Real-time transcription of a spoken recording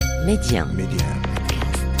Média.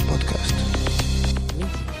 Podcast.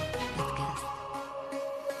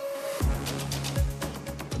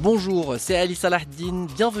 Bonjour, c'est Ali Salahdine,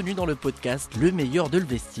 bienvenue dans le podcast Le meilleur de le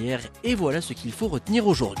vestiaire, et voilà ce qu'il faut retenir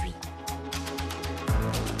aujourd'hui.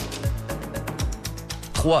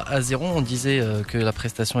 3-0, on disait que la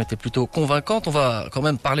prestation était plutôt convaincante. On va quand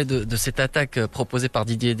même parler de cette attaque proposée par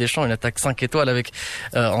Didier Deschamps, une attaque 5 étoiles avec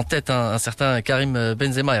en tête un certain Karim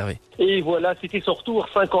Benzema, Hervé. Et voilà, c'était son retour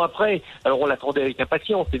 5 ans après. Alors on l'attendait avec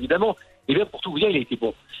impatience, évidemment. Et bien pour tout vous dire, il a été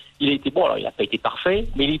bon. Il a été bon, alors il n'a pas été parfait,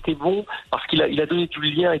 mais il était bon parce qu'il a donné du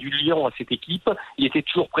lien et du liant à cette équipe. Il était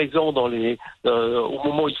toujours présent au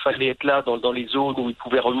moment où il fallait être là, dans les zones où il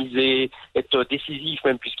pouvait remiser, être décisif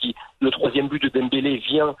même, le troisième but de Dembélé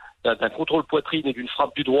vient d'un contrôle poitrine et d'une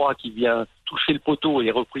frappe du droit qui vient toucher le poteau et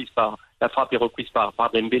la frappe est reprise par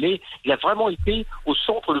Dembélé. Il a vraiment été au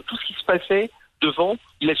centre de tout ce qui se passait devant.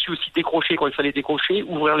 Il a su aussi décrocher quand il fallait décrocher,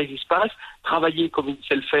 ouvrir les espaces, travailler comme il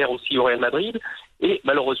sait le faire aussi au Real Madrid. Et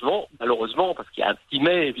malheureusement, parce qu'il y a un petit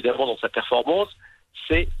mais évidemment dans sa performance,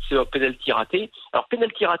 c'est un penalty raté. Alors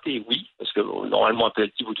penalty raté, oui, parce que normalement un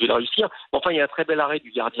penalty vous devez le réussir. Mais enfin, il y a un très bel arrêt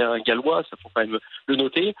du gardien gallois, ça faut quand même le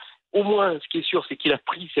noter. Au moins, ce qui est sûr, c'est qu'il a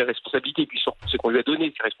pris ses responsabilités, puis c'est qu'on lui a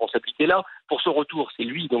donné ces responsabilités-là. Pour son retour, c'est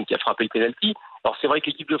lui donc qui a frappé le penalty. Alors c'est vrai que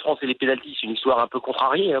l'équipe de France et les penaltys, c'est une histoire un peu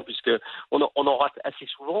contrariée, puisque on en rate assez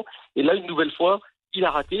souvent. Et là, une nouvelle fois, il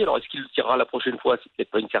a raté. Alors est-ce qu'il le tirera la prochaine fois? C'est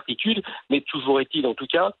peut-être pas une certitude, mais toujours est-il en tout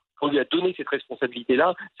cas, qu'on lui a donné cette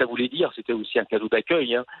responsabilité-là, ça voulait dire, c'était aussi un cadeau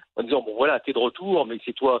d'accueil, en disant bon voilà, t'es de retour, mais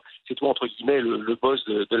c'est toi entre guillemets le boss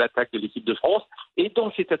de l'attaque de l'équipe de France. Et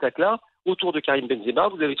dans cette attaque-là, autour de Karim Benzema,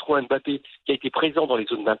 vous avez trouvé un Mbappé qui a été présent dans les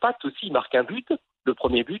zones d'impact aussi, il marque un but, le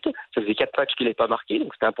premier but, ça faisait 4 matchs qu'il n'avait pas marqué,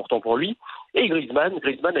 donc c'était important pour lui. Et Griezmann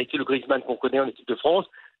a été le Griezmann qu'on connaît en équipe de France,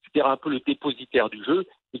 c'est-à-dire un peu le dépositaire du jeu,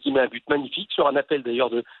 et qui met un but magnifique, sur un appel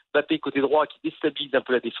d'ailleurs de Mbappé côté droit qui déstabilise un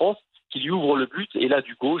peu la défense, qui lui ouvre le but, et là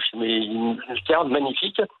du gauche, mais une lucarne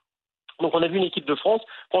magnifique. Donc on a vu une équipe de France,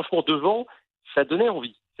 franchement devant, ça donnait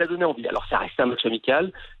envie. Alors ça reste un match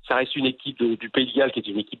amical, ça reste une équipe du Pays de Galles qui est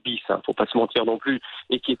une équipe bis, faut pas se mentir non plus,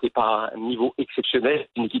 et qui était pas à un niveau exceptionnel,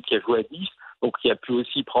 une équipe qui a joué à 10, donc qui a pu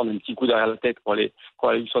aussi prendre un petit coup derrière la tête quand elle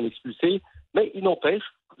a eu s'en expulser. Mais il n'empêche,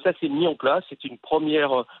 ça s'est mis en place, c'est un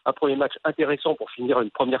premier match intéressant pour finir une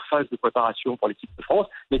première phase de préparation pour l'équipe de France,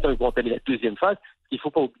 mais tant ils vont entamer la deuxième phase, il ne faut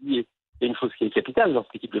pas oublier, il y a une chose qui est capitale dans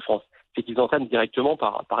cette équipe de France, c'est qu'ils entament directement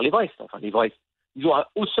par l'Everest. Enfin, l'Everest, ils ont un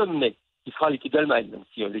haut sommet qui sera l'équipe d'Allemagne. Même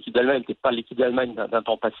si l'équipe d'Allemagne n'était pas l'équipe d'Allemagne d'un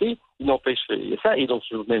temps passé, il n'empêche ça. Et dans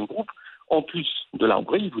ce même groupe, en plus de la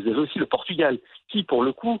Hongrie, vous avez aussi le Portugal, qui pour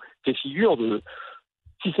le coup fait figure de,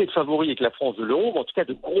 si c'est le favori avec la France de l'Euro, en tout cas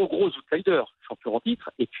de gros outsiders, champions en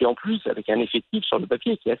titre, et puis en plus avec un effectif sur le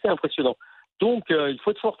papier qui est assez impressionnant. Donc il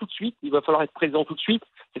faut être fort tout de suite, il va falloir être présent tout de suite.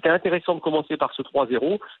 C'était intéressant de commencer par ce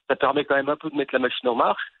 3-0, ça permet quand même un peu de mettre la machine en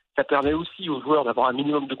marche. Ça permet aussi aux joueurs d'avoir un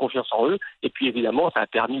minimum de confiance en eux. Et puis évidemment, ça a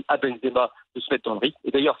permis à Benzema de se mettre dans le rythme.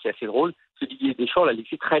 Et d'ailleurs, c'est assez drôle, ce Didier Deschamps l'a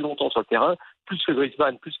laissé très longtemps sur le terrain, plus que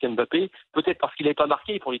Griezmann, plus qu'Mbappé. Peut-être parce qu'il n'avait pas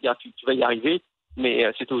marqué pour lui dire tu vas y arriver. Mais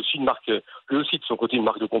c'était aussi une marque, lui aussi de son côté, une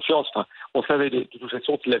marque de confiance. Enfin, on savait de toute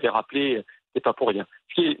façon qu'il l'avait rappelé, c'est pas pour rien.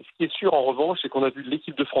 Ce qui est sûr en revanche, c'est qu'on a vu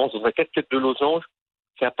l'équipe de France dans un 4-4 de losange.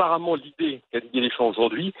 C'est apparemment l'idée qu'a Didier Deschamps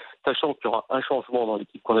aujourd'hui, sachant qu'il y aura un changement dans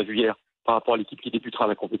l'équipe qu'on a vu hier par rapport à l'équipe qui débutera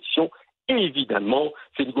la compétition. Et évidemment,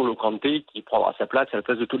 c'est N'Golo Kanté qui prendra sa place à la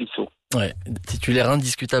place de Tolisso. Ouais, titulaire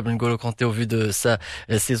indiscutable N'Golo Kanté au vu de sa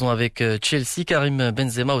saison avec Chelsea. Karim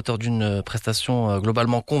Benzema, auteur d'une prestation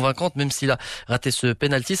globalement convaincante, même s'il a raté ce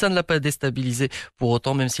penalty, ça ne l'a pas déstabilisé pour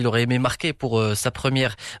autant, même s'il aurait aimé marquer pour sa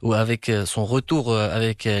première ou avec son retour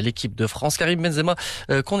avec l'équipe de France. Karim Benzema,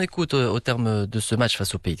 qu'on écoute au terme de ce match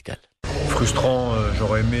face au Pays de Galles. Frustrant,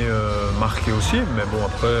 j'aurais aimé marquer aussi, mais bon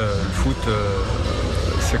après le foot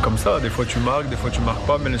c'est comme ça, des fois tu marques, des fois tu marques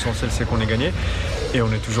pas, mais l'essentiel c'est qu'on est gagné et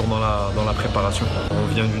on est toujours dans la préparation. On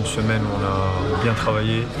vient d'une semaine où on a bien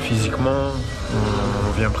travaillé physiquement,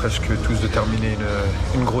 on vient presque tous de terminer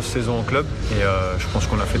une grosse saison en club et je pense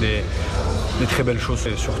qu'on a fait des très belles choses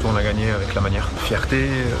et surtout on a gagné avec la manière. Fierté,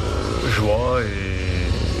 joie et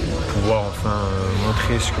pouvoir enfin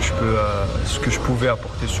montrer ce que je pouvais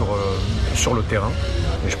apporter sur le terrain.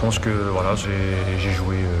 Et je pense que voilà, j'ai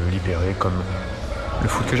joué libéré comme le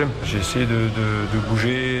foot que j'aime. J'ai essayé de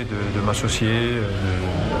bouger, de m'associer,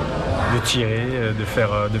 de tirer, de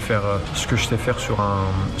faire ce que je sais faire sur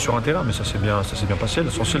un terrain. Mais ça s'est bien passé.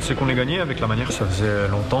 L'essentiel c'est qu'on ait gagné avec la manière. Ça faisait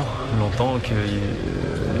longtemps que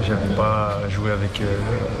j'avais pas joué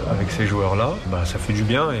avec ces joueurs-là. Ça fait du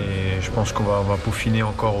bien et je pense qu'on va peaufiner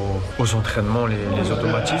encore aux entraînements les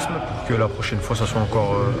automatismes pour que la prochaine fois ça soit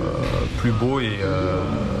encore plus beau et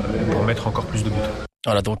pour mettre encore plus de buts.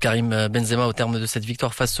 Voilà, donc Karim Benzema, au terme de cette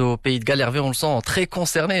victoire face au Pays de Galles, Hervé, on le sent très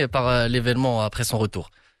concerné par l'événement après son retour.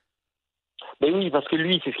 Mais oui, parce que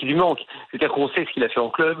lui, c'est ce qui lui manque. C'est-à-dire qu'on sait ce qu'il a fait en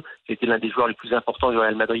club. C'était l'un des joueurs les plus importants du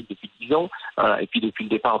Real Madrid depuis 10 ans. Voilà. Et puis depuis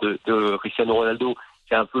le départ de Cristiano Ronaldo,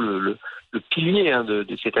 c'est un peu le pilier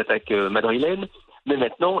de cette attaque madrilène. Mais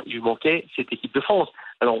maintenant, il lui manquait cette équipe de France.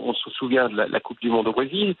 Alors, on se souvient de la Coupe du Monde au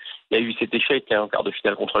Brésil. Il y a eu cet échec en quart de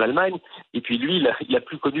finale contre l'Allemagne. Et puis lui, il a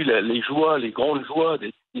plus connu les grandes joies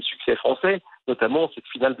des succès français, notamment cette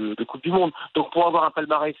finale de Coupe du Monde. Donc, pour avoir un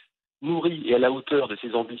palmarès nourri et à la hauteur de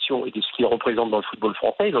ses ambitions et de ce qu'il représente dans le football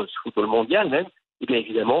français, dans le football mondial même, eh bien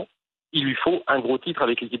évidemment, il lui faut un gros titre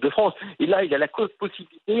avec l'équipe de France. Et là, il a la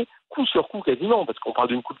possibilité, coup sur coup quasiment, parce qu'on parle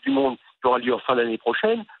d'une Coupe du Monde qui aura lieu en fin d'année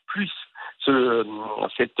prochaine, plus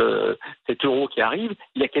cet euro qui arrive,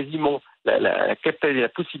 il a quasiment la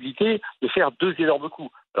possibilité de faire 2 énormes coups.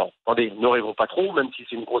 Alors, attendez, ne rêvons pas trop, même si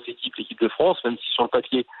c'est une grosse équipe, l'équipe de France, même si sur le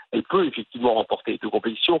papier, elle peut effectivement remporter 2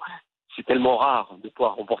 compétitions, c'est tellement rare de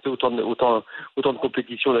pouvoir remporter autant de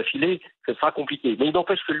compétitions d'affilée que ça sera compliqué. Mais il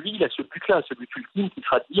n'empêche que lui, il a ce but-là, ce but ultime qui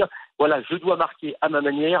sera de dire, voilà, je dois marquer à ma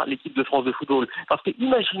manière l'équipe de France de football. Parce que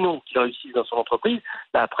imaginons qu'il réussisse dans son entreprise,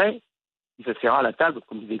 après, il s'asseyera à la table,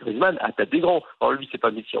 comme disait Griezmann, à la table des grands. Alors lui, c'est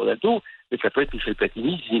pas Messi Ronaldo, mais ça peut être Michel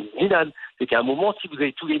Platini, Zidane. C'est qu'à un moment, si vous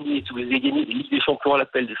avez tout gagné, si vous avez gagné des Ligues des Champions à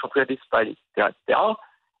l'appel, des championnats d'Espagne, etc.,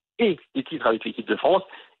 et des titres avec l'équipe de France,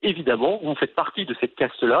 évidemment, vous faites partie de cette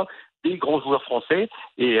caste-là, des grands joueurs français,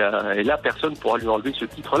 et là, personne ne pourra lui enlever ce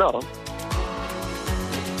titre-là.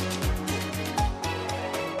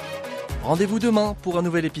 Rendez-vous demain pour un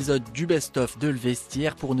nouvel épisode du Best-of de Le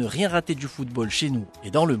Vestiaire. Pour ne rien rater du football chez nous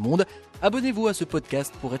et dans le monde, abonnez-vous à ce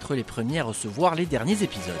podcast pour être les premiers à recevoir les derniers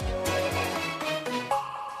épisodes.